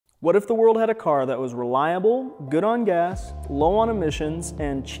What if the world had a car that was reliable, good on gas, low on emissions,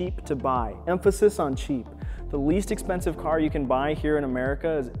 and cheap to buy? Emphasis on cheap. The least expensive car you can buy here in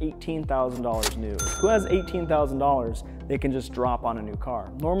America is $18,000 new. Who has $18,000 they can just drop on a new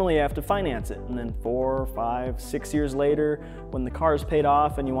car? Normally you have to finance it, and then 4, 5, 6 years later, when the car is paid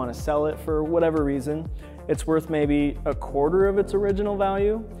off and you want to sell it for whatever reason, it's worth maybe a quarter of its original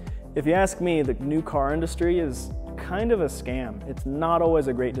value. If you ask me, the new car industry is kind of a scam. It's not always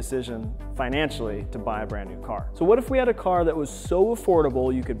a great decision financially to buy a brand new car. So what if we had a car that was so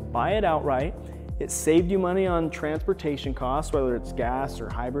affordable you could buy it outright, it saved you money on transportation costs, whether it's gas or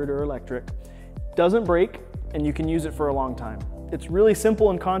hybrid or electric, doesn't break, and you can use it for a long time. It's really simple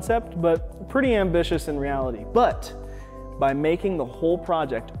in concept, but pretty ambitious in reality. But by making the whole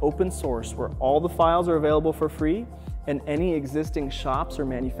project open source where all the files are available for free, and any existing shops or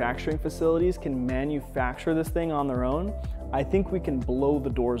manufacturing facilities can manufacture this thing on their own, I think we can blow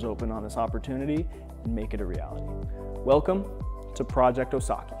the doors open on this opportunity and make it a reality. Welcome to Project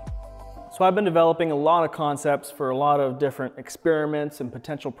OSAKI. So I've been developing a lot of concepts for a lot of different experiments and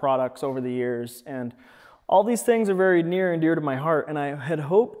potential products over the years, and all these things are very near and dear to my heart, and I had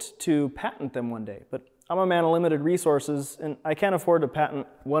hoped to patent them one day, but I'm a man of limited resources, and I can't afford to patent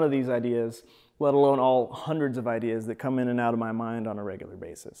one of these ideas, let alone all hundreds of ideas that come in and out of my mind on a regular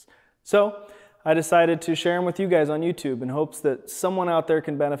basis. So I decided to share them with you guys on YouTube in hopes that someone out there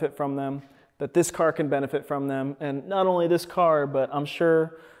can benefit from them, that this car can benefit from them, and not only this car, but I'm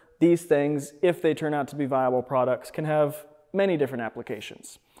sure these things, if they turn out to be viable products, can have many different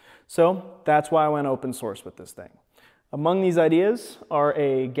applications. So that's why I went open source with this thing. Among these ideas are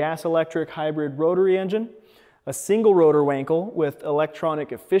a gas-electric hybrid rotary engine, a single rotor wankle with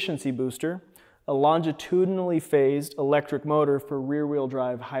electronic efficiency booster, a longitudinally phased electric motor for rear-wheel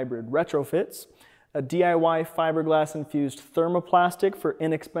drive hybrid retrofits, a DIY fiberglass-infused thermoplastic for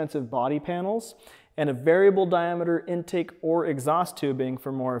inexpensive body panels, and a variable diameter intake or exhaust tubing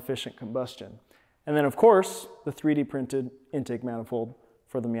for more efficient combustion. And then, of course, the 3D printed intake manifold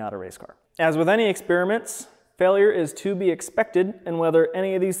for the Miata race car. As with any experiments, failure is to be expected, and whether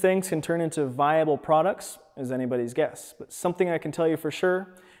any of these things can turn into viable products is anybody's guess. But something I can tell you for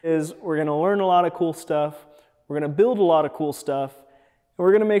sure is we're going to learn a lot of cool stuff, we're going to build a lot of cool stuff, and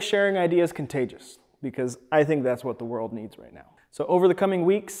we're going to make sharing ideas contagious, because I think that's what the world needs right now. So over the coming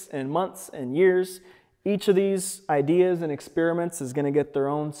weeks and months and years, each of these ideas and experiments is going to get their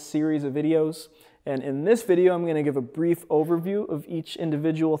own series of videos. And in this video, I'm going to give a brief overview of each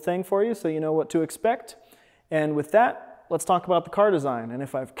individual thing for you so you know what to expect. And with that, let's talk about the car design. And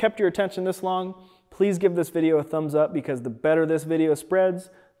if I've kept your attention this long, please give this video a thumbs up, because the better this video spreads,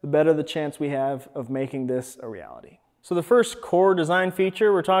 the better the chance we have of making this a reality. So the first core design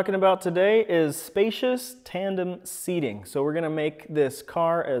feature we're talking about today is spacious tandem seating. So we're going to make this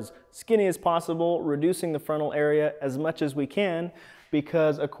car as skinny as possible, reducing the frontal area as much as we can,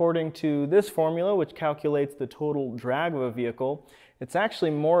 because according to this formula, which calculates the total drag of a vehicle, it's actually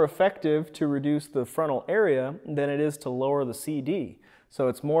more effective to reduce the frontal area than it is to lower the CD. So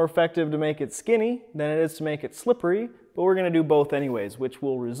it's more effective to make it skinny than it is to make it slippery, but we're going to do both anyways, which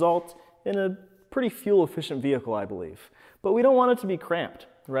will result in a pretty fuel-efficient vehicle, I believe. But we don't want it to be cramped,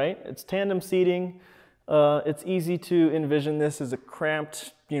 right? It's tandem seating. It's easy to envision this as a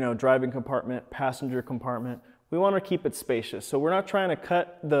cramped, driving compartment, passenger compartment. We want to keep it spacious. So we're not trying to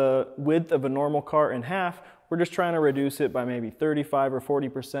cut the width of a normal car in half. We're just trying to reduce it by maybe 35 or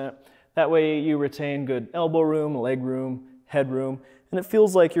 40%. That way you retain good elbow room, leg room, headroom, and it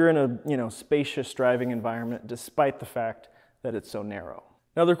feels like you're in a spacious driving environment despite the fact that it's so narrow.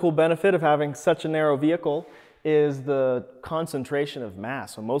 Another cool benefit of having such a narrow vehicle is the concentration of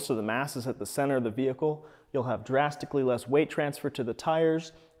mass. So most of the mass is at the center of the vehicle. You'll have drastically less weight transfer to the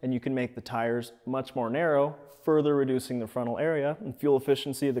tires, and you can make the tires much more narrow, further reducing the frontal area and fuel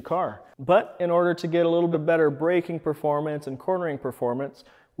efficiency of the car. But in order to get a little bit better braking performance and cornering performance,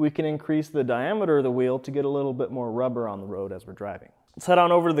 we can increase the diameter of the wheel to get a little bit more rubber on the road as we're driving. Let's head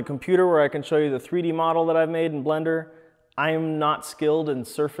on over to the computer where I can show you the 3D model that I've made in Blender. I am not skilled in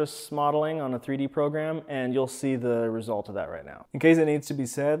surface modeling on a 3D program, and you'll see the result of that right now. In case it needs to be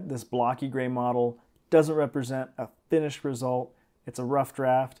said, this blocky gray model doesn't represent a finished result. It's a rough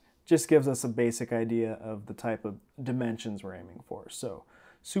draft, just gives us a basic idea of the type of dimensions we're aiming for. So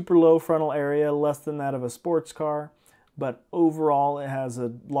super low frontal area, less than that of a sports car, but overall it has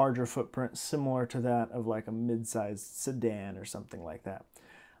a larger footprint similar to that of like a mid-sized sedan or something like that.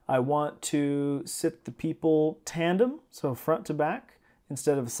 I want to sit the people tandem, so front to back,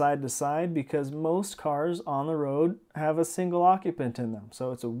 instead of side to side, because most cars on the road have a single occupant in them.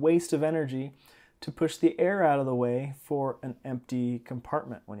 So it's a waste of energy to push the air out of the way for an empty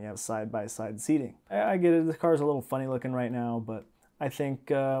compartment when you have side-by-side seating. I get it, the car's a little funny looking right now, but I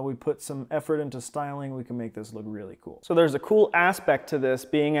think we put some effort into styling, we can make this look really cool. So there's a cool aspect to this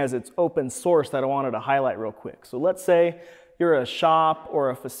being as it's open source that I wanted to highlight real quick. So let's say you're a shop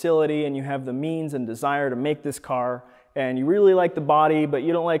or a facility and you have the means and desire to make this car and you really like the body, but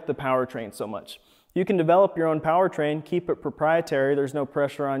you don't like the powertrain so much. You can develop your own powertrain, keep it proprietary. There's no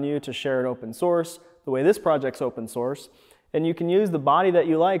pressure on you to share it open source, the way this project's open source. And you can use the body that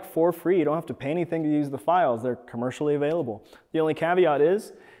you like for free. You don't have to pay anything to use the files. They're commercially available. The only caveat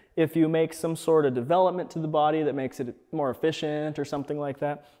is if you make some sort of development to the body that makes it more efficient or something like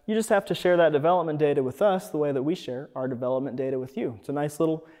that, you just have to share that development data with us the way that we share our development data with you. It's a nice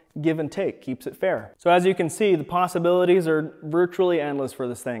little give and take, keeps it fair. So as you can see, the possibilities are virtually endless for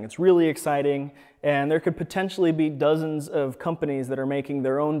this thing. It's really exciting, and there could potentially be dozens of companies that are making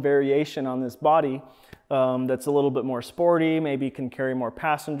their own variation on this body that's a little bit more sporty, maybe can carry more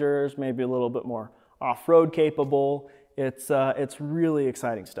passengers, maybe a little bit more off-road capable. It's really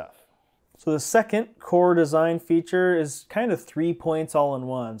exciting stuff. So the second core design feature is kind of 3 points all in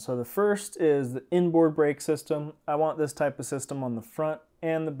one. So the first is the inboard brake system. I want this type of system on the front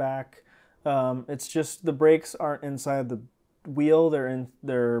and the back. It's just the brakes aren't inside the wheel,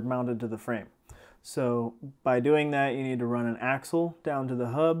 they're mounted to the frame. So by doing that, you need to run an axle down to the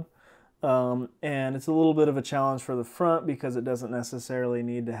hub. And it's a little bit of a challenge for the front because it doesn't necessarily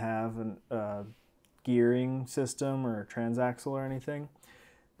need to have a gearing system or a transaxle or anything.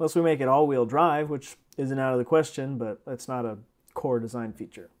 Unless we make it all-wheel drive, which isn't out of the question, but it's not a core design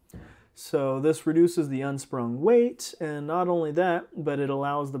feature. So this reduces the unsprung weight, and not only that, but it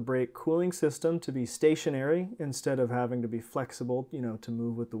allows the brake cooling system to be stationary instead of having to be flexible, to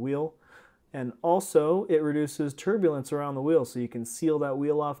move with the wheel. And also, it reduces turbulence around the wheel, so you can seal that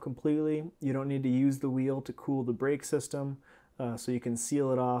wheel off completely. You don't need to use the wheel to cool the brake system, so you can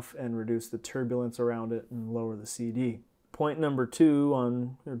seal it off and reduce the turbulence around it and lower the CD. Point number 2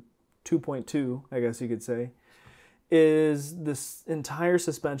 or 2.2, I guess you could say, is this entire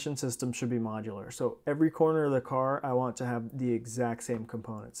suspension system should be modular. So every corner of the car, I want to have the exact same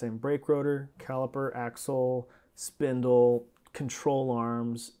components. Same brake rotor, caliper, axle, spindle, control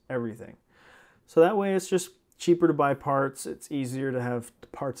arms, everything. So that way it's just cheaper to buy parts, it's easier to have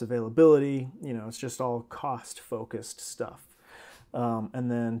parts availability, it's just all cost-focused stuff.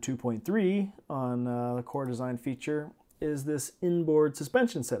 And then 2.3 on the core design feature is this inboard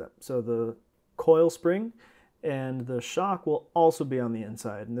suspension setup. So the coil spring and the shock will also be on the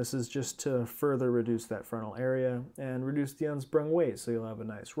inside, and this is just to further reduce that frontal area and reduce the unsprung weight, so you'll have a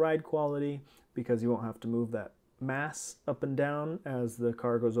nice ride quality because you won't have to move that mass up and down as the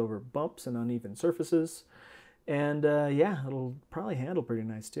car goes over bumps and uneven surfaces. And yeah, it'll probably handle pretty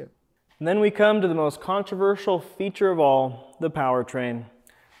nice too. And then we come to the most controversial feature of all, the powertrain.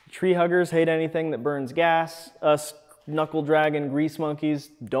 Tree huggers hate anything that burns gas. Us knuckle dragging grease monkeys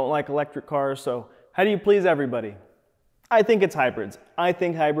don't like electric cars, so how do you please everybody? I think it's hybrids. I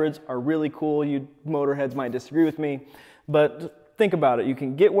think hybrids are really cool. You motorheads might disagree with me, but think about it. You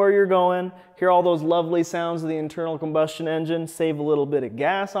can get where you're going, hear all those lovely sounds of the internal combustion engine, save a little bit of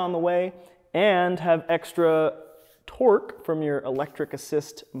gas on the way, and have extra torque from your electric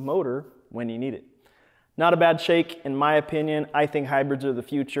assist motor when you need it. Not a bad shake, in my opinion. I think hybrids are the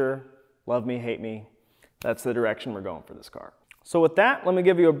future. Love me, hate me. That's the direction we're going for this car. So with that, let me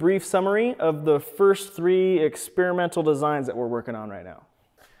give you a brief summary of the first 3 experimental designs that we're working on right now.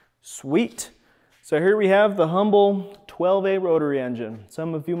 Sweet. So here we have the humble 12A rotary engine.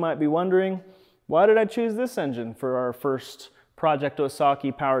 Some of you might be wondering, why did I choose this engine for our first Project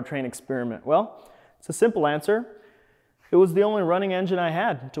OSAKI powertrain experiment? Well, it's a simple answer. It was the only running engine I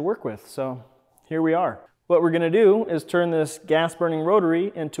had to work with, so here we are. What we're going to do is turn this gas-burning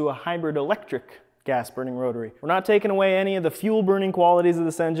rotary into a hybrid electric gas-burning rotary. We're not taking away any of the fuel-burning qualities of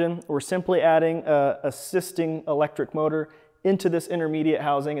this engine. We're simply adding an assisting electric motor into this intermediate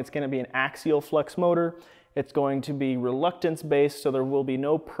housing. It's going to be an axial flux motor. It's going to be reluctance-based, so there will be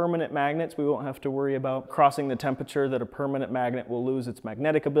no permanent magnets. We won't have to worry about crossing the temperature that a permanent magnet will lose its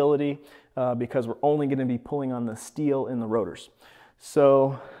magnetic ability because we're only going to be pulling on the steel in the rotors.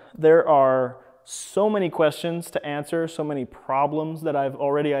 So there are so many questions to answer, so many problems that I've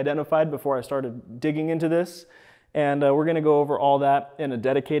already identified before I started digging into this. And we're going to go over all that in a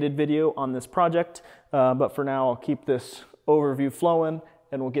dedicated video on this project. But for now, I'll keep this overview flowing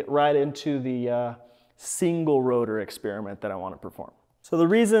and we'll get right into the single rotor experiment that I want to perform. So the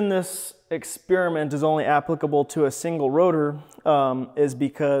reason this experiment is only applicable to a single rotor is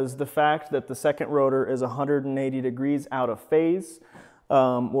because the fact that the second rotor is 180 degrees out of phase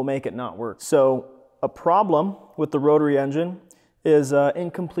will make it not work. So a problem with the rotary engine is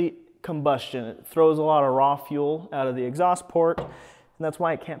incomplete combustion. It throws a lot of raw fuel out of the exhaust port, and that's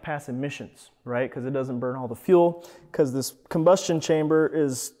why it can't pass emissions, right? Because it doesn't burn all the fuel, because this combustion chamber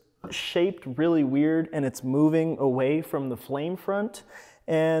is shaped really weird and it's moving away from the flame front,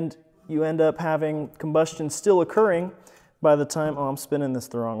 and you end up having combustion still occurring by the time, oh, I'm spinning this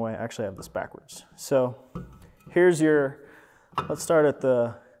the wrong way. Actually, I have this backwards. So here's your, let's start at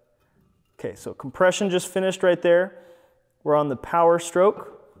the, okay, so compression just finished right there. We're on the power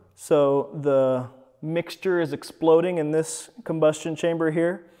stroke. So the mixture is exploding in this combustion chamber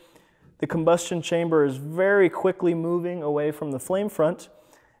here. The combustion chamber is very quickly moving away from the flame front,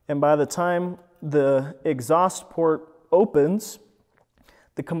 and by the time the exhaust port opens,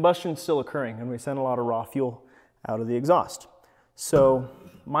 the combustion is still occurring, and we send a lot of raw fuel out of the exhaust. So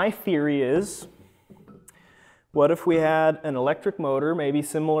my theory is, what if we had an electric motor, maybe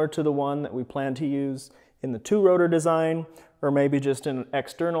similar to the one that we plan to use in the 2-rotor design, or maybe just an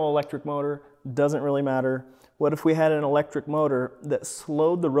external electric motor, doesn't really matter. What if we had an electric motor that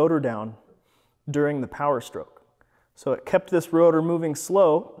slowed the rotor down during the power stroke? So it kept this rotor moving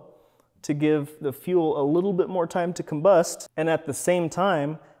slow to give the fuel a little bit more time to combust, and at the same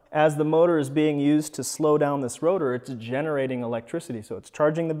time, as the motor is being used to slow down this rotor, it's generating electricity. So it's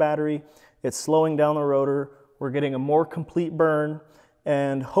charging the battery, it's slowing down the rotor, we're getting a more complete burn,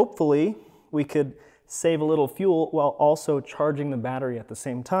 and hopefully we could save a little fuel while also charging the battery at the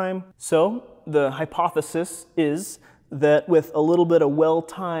same time. So the hypothesis is that with a little bit of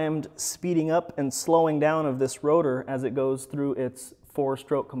well-timed speeding up and slowing down of this rotor as it goes through its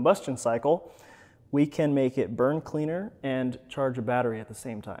 4-stroke combustion cycle, we can make it burn cleaner and charge a battery at the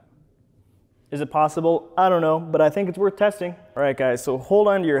same time. Is it possible? I don't know, but I think it's worth testing. All right, guys, so hold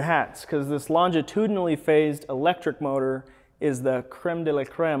on to your hats, because this longitudinally phased electric motor is the creme de la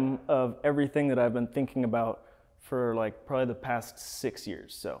creme of everything that I've been thinking about for like probably the past 6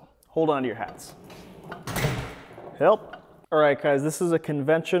 years. So hold on to your hats. Help. All right, guys, this is a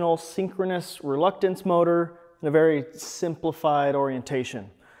conventional synchronous reluctance motor in a very simplified orientation.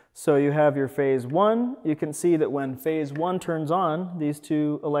 So you have your phase 1. You can see that when phase 1 turns on, these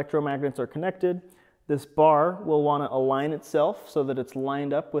two electromagnets are connected. This bar will want to align itself so that it's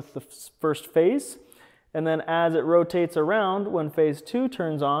lined up with the first phase. And then as it rotates around, when phase 2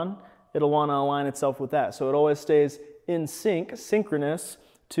 turns on, it'll want to align itself with that. So it always stays in sync, synchronous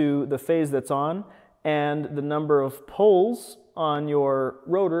to the phase that's on, and the number of poles on your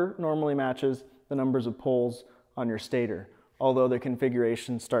rotor normally matches the numbers of poles on your stator. Although the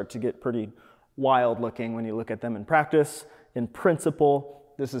configurations start to get pretty wild looking when you look at them in practice. In principle,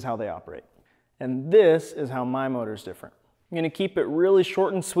 this is how they operate. And this is how my motor is different. I'm going to keep it really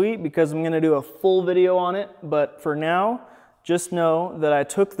short and sweet because I'm going to do a full video on it, but for now, just know that I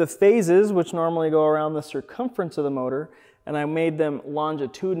took the phases, which normally go around the circumference of the motor, and I made them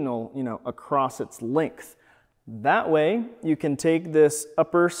longitudinal, across its length. That way, you can take this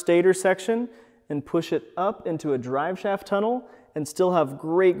upper stator section and push it up into a drive shaft tunnel and still have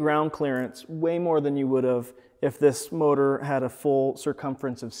great ground clearance, way more than you would have if this motor had a full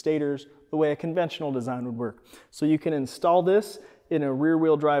circumference of stators, the way a conventional design would work. So you can install this in a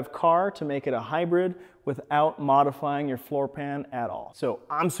rear-wheel drive car to make it a hybrid without modifying your floor pan at all. So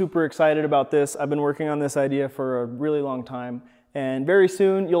I'm super excited about this. I've been working on this idea for a really long time, and very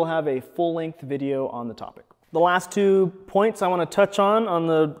soon you'll have a full-length video on the topic. The last 2 points I want to touch on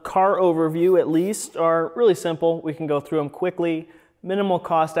the car overview at least, are really simple. We can go through them quickly. Minimal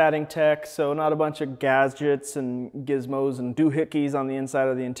cost adding tech, so not a bunch of gadgets and gizmos and doohickeys on the inside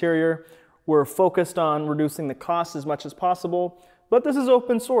of the interior. We're focused on reducing the cost as much as possible, but this is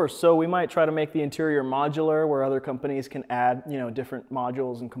open source, so we might try to make the interior modular where other companies can add, different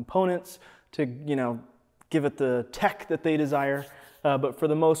modules and components to, give it the tech that they desire. But for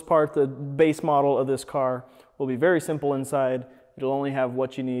the most part, the base model of this car will be very simple inside. It'll only have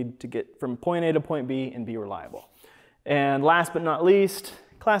what you need to get from point A to point B and be reliable. And last but not least,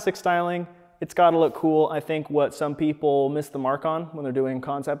 classic styling. It's got to look cool. I think what some people miss the mark on when they're doing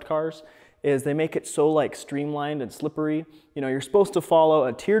concept cars is they make it so streamlined and slippery. You're supposed to follow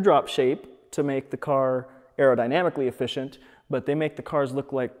a teardrop shape to make the car aerodynamically efficient, but they make the cars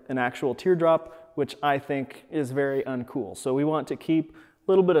look like an actual teardrop, which I think is very uncool. So we want to keep a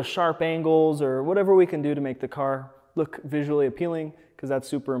little bit of sharp angles or whatever we can do to make the car look visually appealing, because that's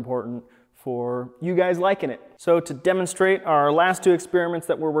super important for you guys liking it. So to demonstrate our last 2 experiments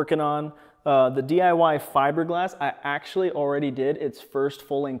that we're working on, the DIY fiberglass, I actually already did its first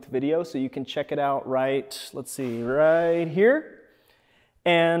full-length video, so you can check it out right here.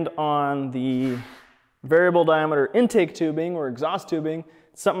 And on the Variable diameter intake tubing or exhaust tubing,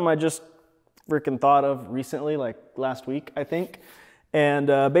 something I just freaking thought of recently, like last week, I think. And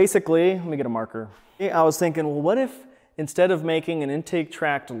basically, let me get a marker. I was thinking, well, what if instead of making an intake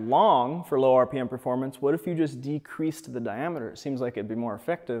tract long for low RPM performance, what if you just decreased the diameter? It seems like it'd be more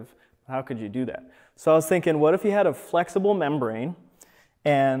effective. How could you do that? So I was thinking, what if you had a flexible membrane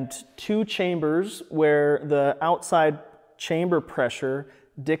and 2 chambers where the outside chamber pressure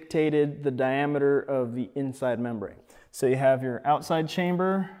dictated the diameter of the inside membrane. So you have your outside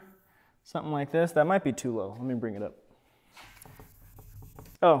chamber, something like this. That might be too low. Let me bring it up.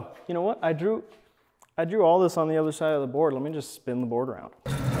 Oh, you know what? I drew all this on the other side of the board. Let me just spin the board around.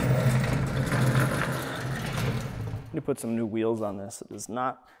 Let me put some new wheels on this. It does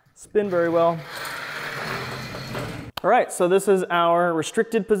not spin very well. All right, so this is our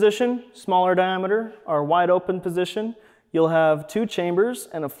restricted position, smaller diameter, our wide open position. You'll have 2 chambers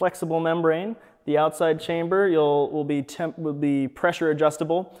and a flexible membrane. The outside chamber will be pressure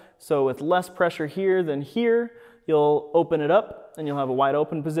adjustable. So with less pressure here than here, you'll open it up and you'll have a wide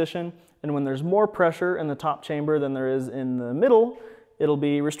open position. And when there's more pressure in the top chamber than there is in the middle, it'll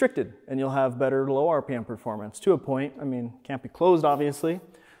be restricted and you'll have better low RPM performance to a point. I mean, can't be closed obviously.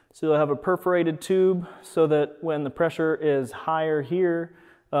 So you'll have a perforated tube so that when the pressure is higher here,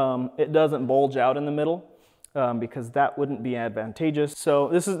 it doesn't bulge out in the middle because that wouldn't be advantageous. So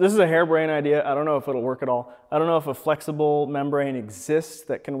this is a harebrained idea. I don't know if it'll work at all. I don't know if a flexible membrane exists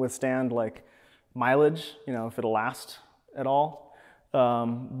that can withstand like mileage, you know, if it'll last at all.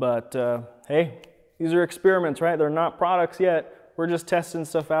 Hey, these are experiments, right? They're not products yet. We're just testing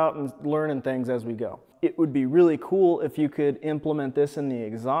stuff out and learning things as we go. It would be really cool if you could implement this in the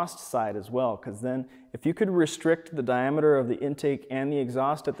exhaust side as well, because then if you could restrict the diameter of the intake and the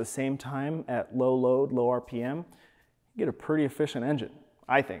exhaust at the same time at low load, low RPM, you get a pretty efficient engine,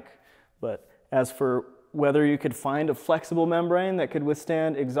 I think. But as for whether you could find a flexible membrane that could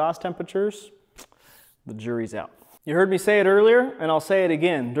withstand exhaust temperatures, the jury's out. You heard me say it earlier, and I'll say it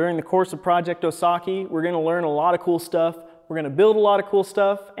again. During the course of Project OSAKI, we're going to learn a lot of cool stuff. We're going to build a lot of cool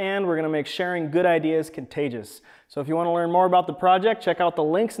stuff, and we're going to make sharing good ideas contagious. So if you want to learn more about the project, check out the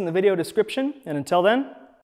links in the video description. And until then,